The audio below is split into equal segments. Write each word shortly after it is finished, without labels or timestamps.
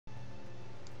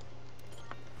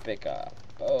pick up.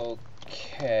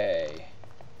 Okay.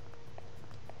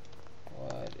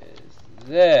 What is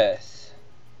this?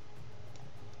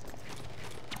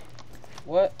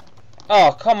 What?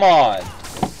 Oh, come on.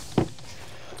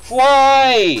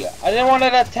 Why? I didn't want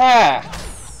to attack.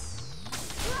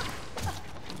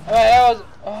 Alright, that was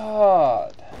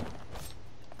odd.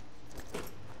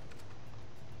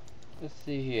 Let's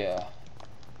see here.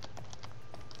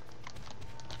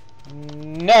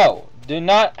 No, do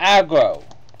not aggro.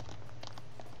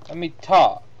 Let me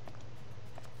talk.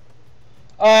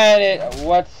 Alright,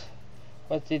 what's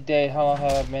the date? How long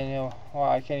have I been here? Oh,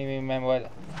 I can't even remember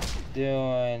what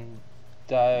doing.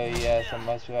 Diary, yes, I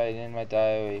must write in my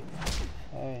diary.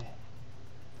 Alright.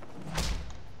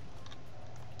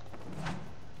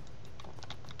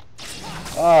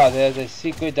 Oh, there's a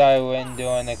secret diary written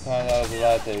during the content I was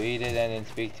allowed to read it and then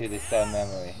speak to the stud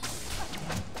memory.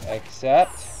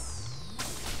 Except.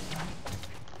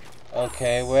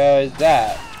 Okay, where is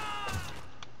that?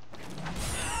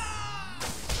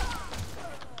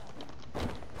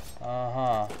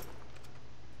 Uh-huh.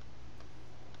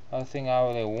 Other thing I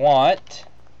really want.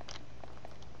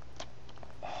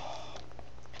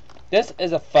 This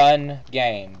is a fun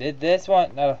game. This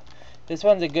one, this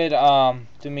one's a good,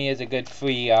 to me is a good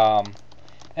free,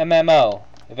 MMO,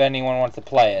 if anyone wants to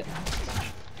play it.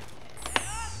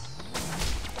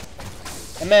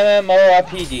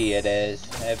 MMORPG it is.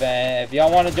 If y'all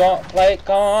want to play it,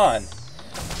 come on.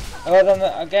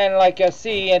 Again, like you'll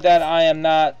see that I am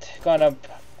not gonna,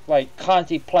 like,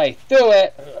 constantly play through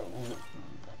it.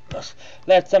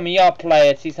 Let some of y'all play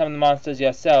it, see some of the monsters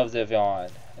yourselves if you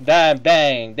want.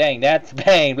 Bang, dang, that's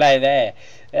bang, like that.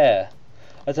 Yeah.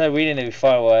 I started reading it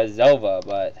before it was over,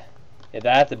 but yeah,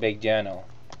 that's a big journal.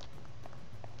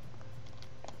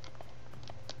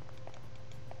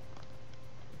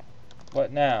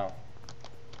 What now?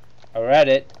 I read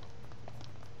it.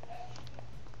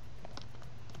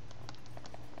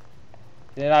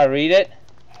 Didn't I read it?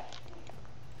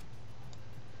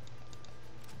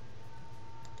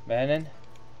 Bannon?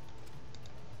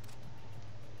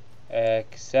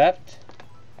 Accept.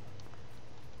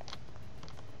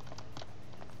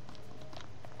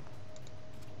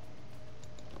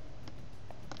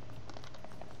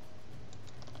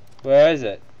 Where is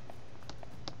it?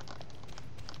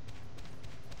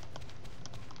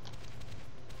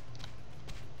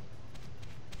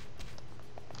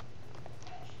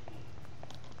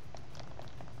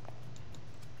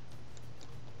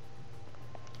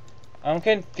 I'm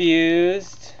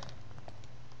confused.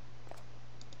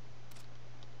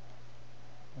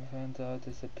 My handout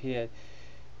disappeared.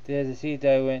 There's a seat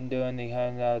I went during the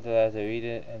handout that I have to read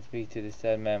it and speak to the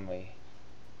said memory.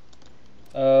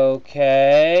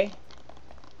 Okay.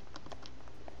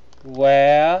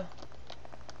 Where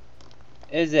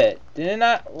is it?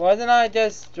 Wasn't I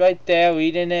just right there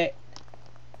reading it?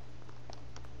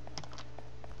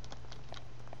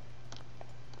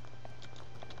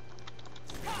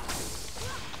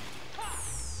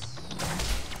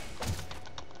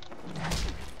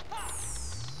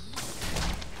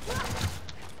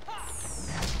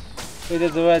 Wait,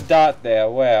 there's a red dot there.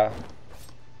 Where?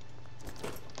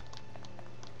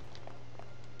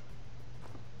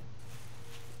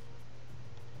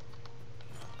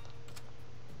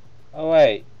 Oh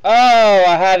wait. Oh,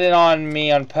 I had it on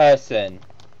me on person.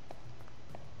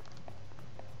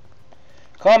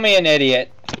 Call me an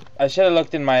idiot. I should have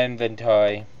looked in my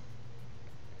inventory.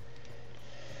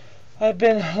 I've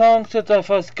been long since I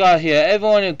first got here.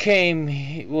 Everyone who came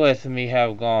with me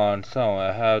have gone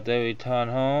somewhere. Have they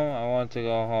returned home? I want to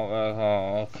go home. Back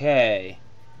home. Okay.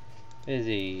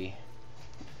 Busy.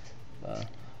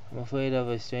 I'm afraid of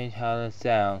a strange howling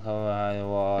sound coming behind the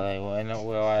wall. I wonder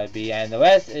where I'd be, and the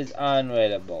rest is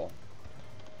unreadable.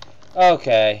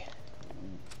 Okay.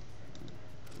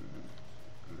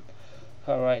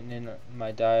 I'm writing in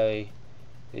my diary.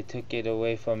 They took it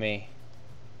away from me.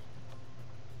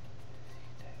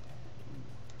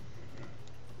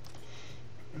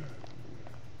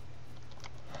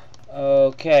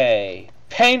 Okay.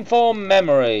 Painful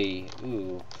memory.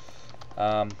 Ooh.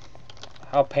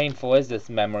 How painful is this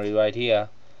memory right here?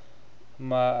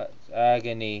 My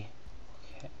agony.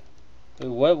 Okay.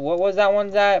 What was that one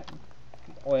that?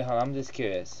 Wait, hold on, I'm just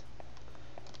curious.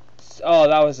 Oh,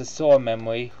 that was a sore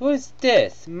memory. Who is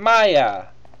this? Maya.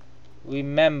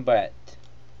 Remember it.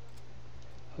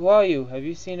 Who are you? Have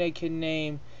you seen a kid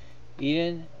named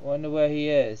Eden? Wonder where he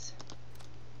is.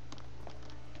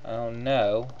 I don't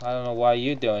know. I don't know why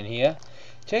you're doing here.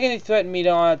 Checking the threat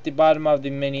meter on at the bottom of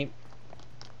the mini.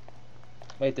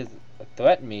 Wait, there's a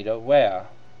threat meter? Where?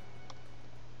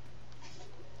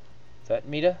 Threat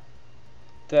meter?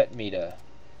 Threat meter.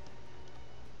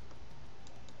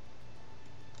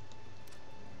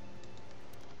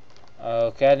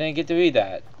 Okay, I didn't get to read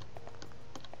that.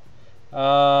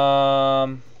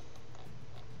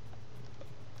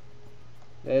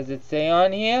 Does it say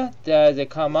on here? Does it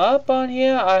come up on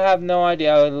here? I have no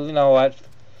idea. You know what?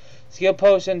 Skill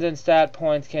potions and stat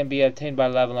points can be obtained by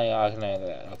leveling.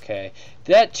 Okay.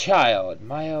 That child,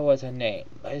 Maya was her name.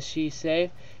 Is she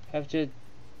safe? After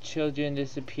children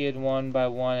disappeared one by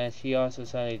one, and she also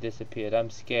suddenly disappeared. I'm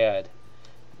scared.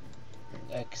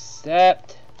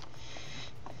 Except...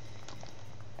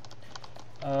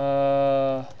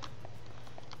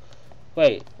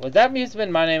 Wait, was that must have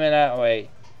been my name in that? Wait,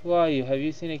 who are you? Have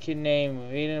you seen a kid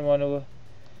named Raiden Wonder?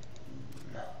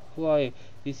 Who are you?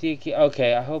 You see a kid?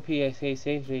 Okay, I hope he stays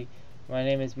safely. My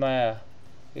name is Maya.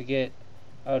 We'll get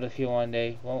out of here one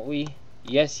day, won't we?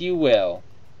 Yes, you will.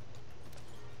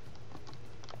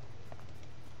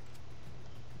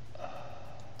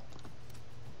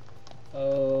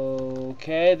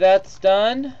 Okay, that's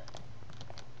done.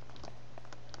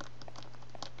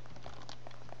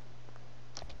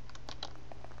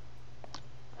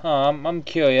 I'm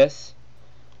curious.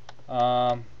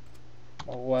 What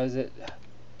was it?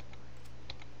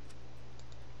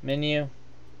 Menu.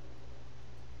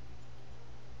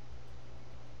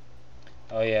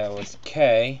 Oh yeah, it was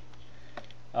K.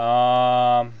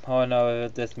 Oh no,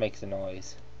 this makes a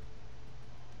noise.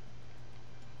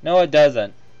 No, it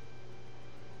doesn't.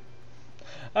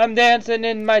 I'm dancing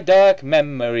in my dark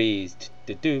memories.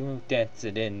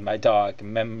 Dancing in my dark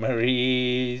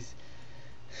memories.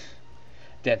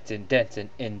 Dancing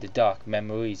in the dark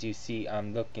memories. You see,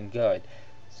 I'm looking good.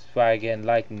 Swagging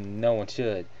like no one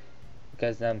should.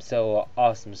 Because I'm so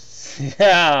awesome.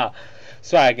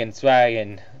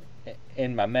 Swagging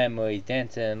in my memories.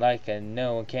 Dancing like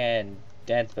no one can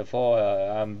dance before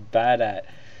her. I'm bad at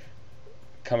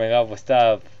coming up with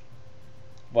stuff.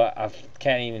 But I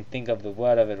can't even think of the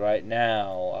word of it right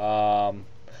now.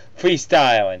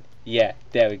 Freestyling. Yeah,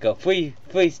 there we go.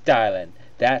 Freestyling.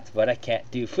 That's what I can't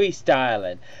do.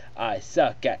 Freestyling. I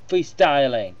suck at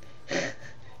freestyling.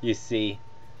 You see.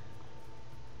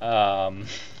 Okay,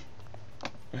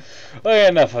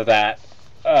 enough of that.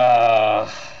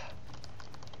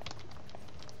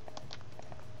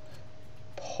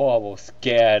 Horrible,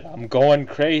 scared. I'm going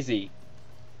crazy.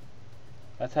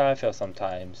 That's how I feel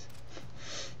sometimes.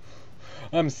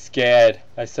 I'm scared.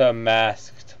 I saw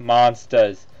masked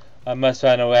monsters. I must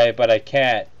run away, but I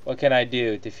can't. What can I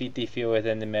do? Defeat the fear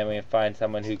within the memory and find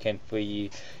someone who can free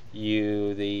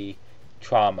you the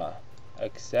trauma.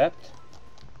 Accept.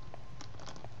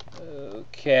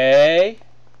 Okay.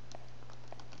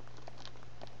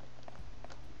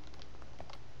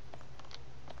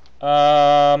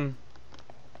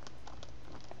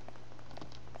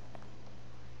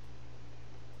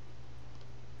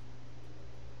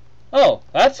 Oh,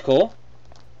 that's cool.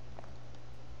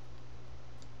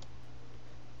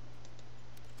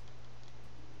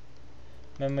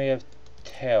 Memory of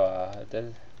terror.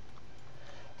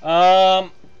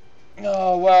 Oh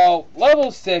well,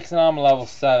 level 6 and I'm level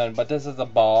 7, but this is a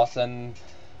boss, and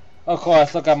of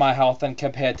course, look at my health and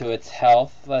compare to its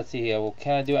health. Let's see here. Well,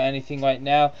 can I do anything right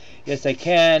now? Yes, I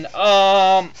can.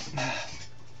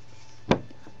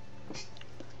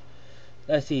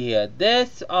 Let's see here.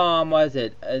 This was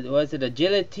it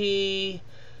agility?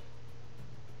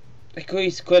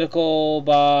 Increase critical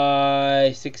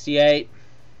by 68.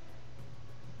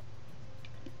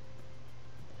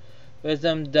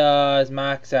 Wisdom does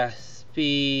max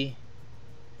SP.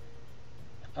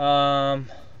 Oh,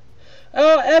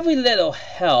 every little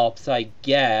helps, I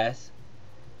guess.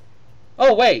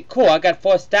 Oh wait, cool, I got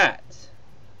 4 stats.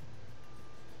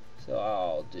 So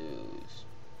I'll do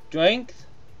strength.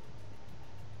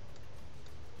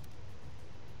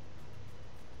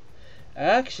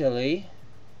 Actually,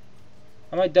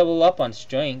 I might double up on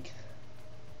strength.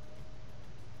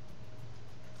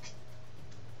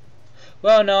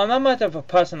 Well, no, I'm not much of a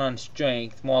person on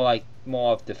strength, more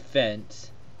of defense.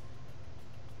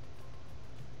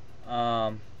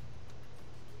 Of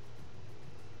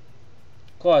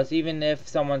course, even if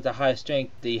someone's a high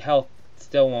strength, the health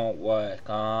still won't work.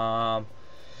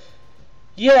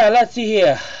 Yeah, let's see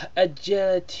here.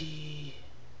 Agility.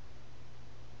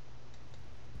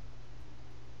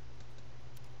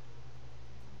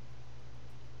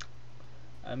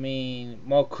 I mean,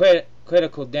 more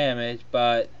critical damage,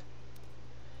 but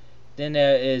then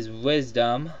there is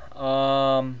wisdom,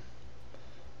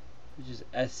 which is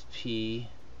SP.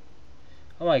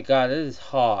 Oh my god, this is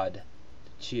hard to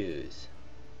choose.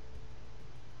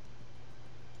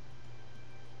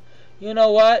 You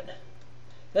know what?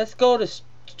 Let's go to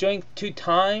strength 2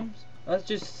 times. Let's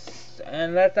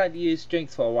not use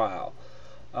strength for a while.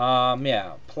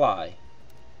 Yeah, apply.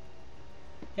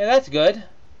 Yeah, that's good.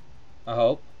 I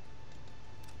hope.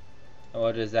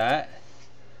 What is that?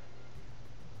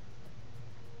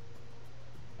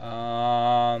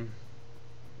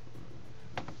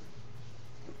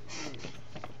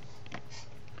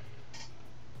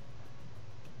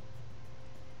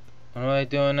 What am I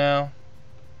doing now?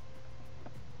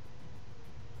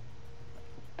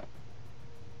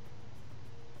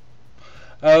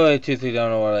 Oh, I truthfully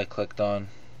don't know what I clicked on.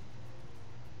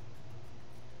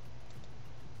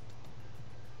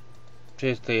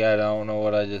 Truthfully, I don't know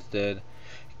what I just did.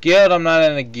 Guild, I'm not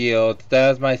in a guild. That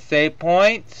was my save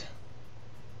point.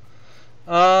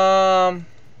 Oh,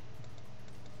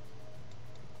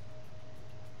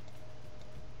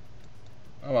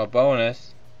 a bonus.